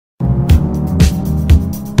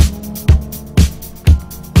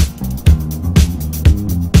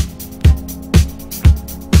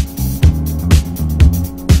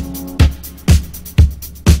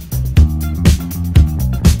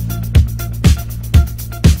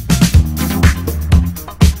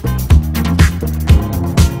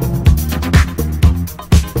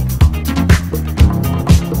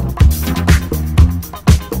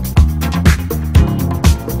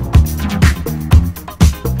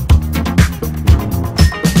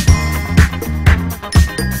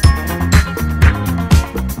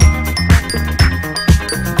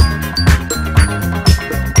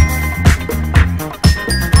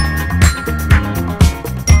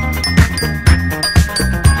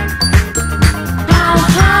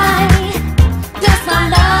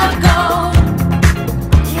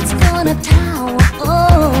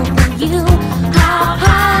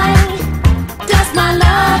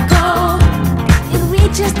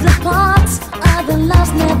the parts other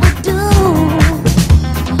loves never do.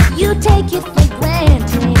 You take it for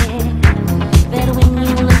granted that when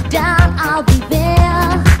you look down, I'll be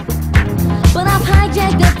there. But I've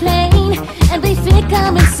hijacked the plane and they think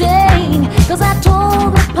I'm insane, 'cause I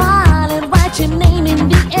told the pilot, write your name in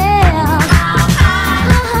the air. How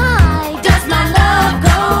high does my love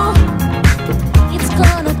go? It's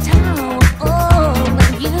gonna tower over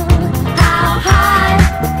you. How high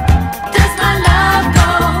does my love go?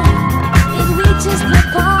 It reaches the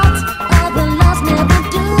parts other loves never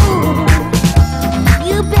do.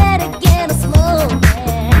 You better get a slow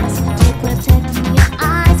dance to protect your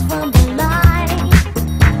eyes from the light,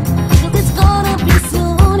 'cause it's gonna be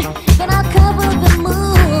soon that I'll cover the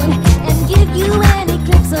moon and give you an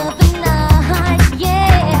eclipse of the night.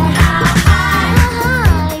 Yeah. How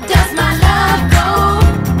high does my love go?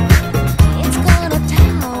 It's gonna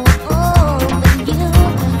tower over you.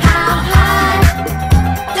 How high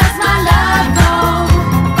does my love go?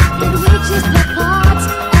 It reaches the parts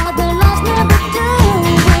other loves never do.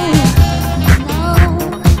 No,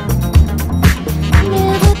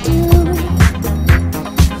 never do.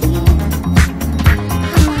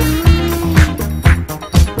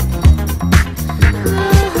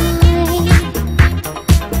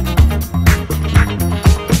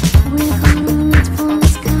 We're gonna reach for the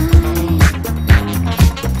sky.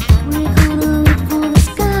 We're gonna reach for the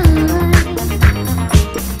sky.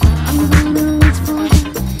 I'm gonna reach for the.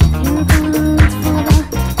 You're gonna reach for the.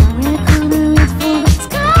 We're gonna reach for the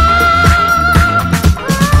sky.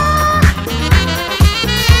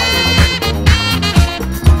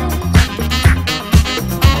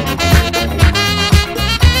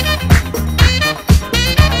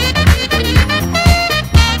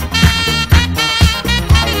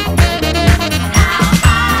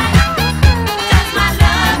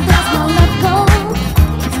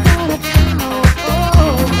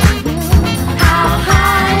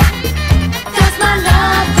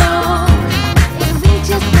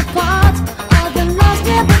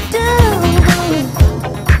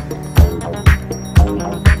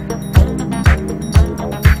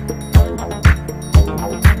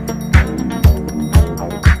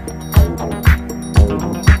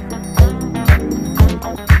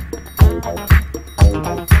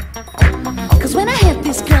 Cause when I had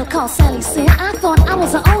this girl called Sally Sin, I thought I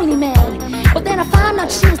was the only man. But then I found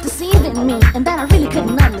out she was deceiving me, and that I really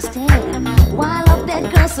couldn't understand. Why I love that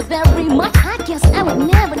girl so very much, I guess I would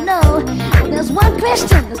never know. But there's one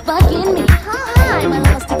question that's bugging me. How high am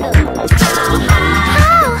I supposed to go? How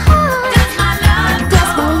high?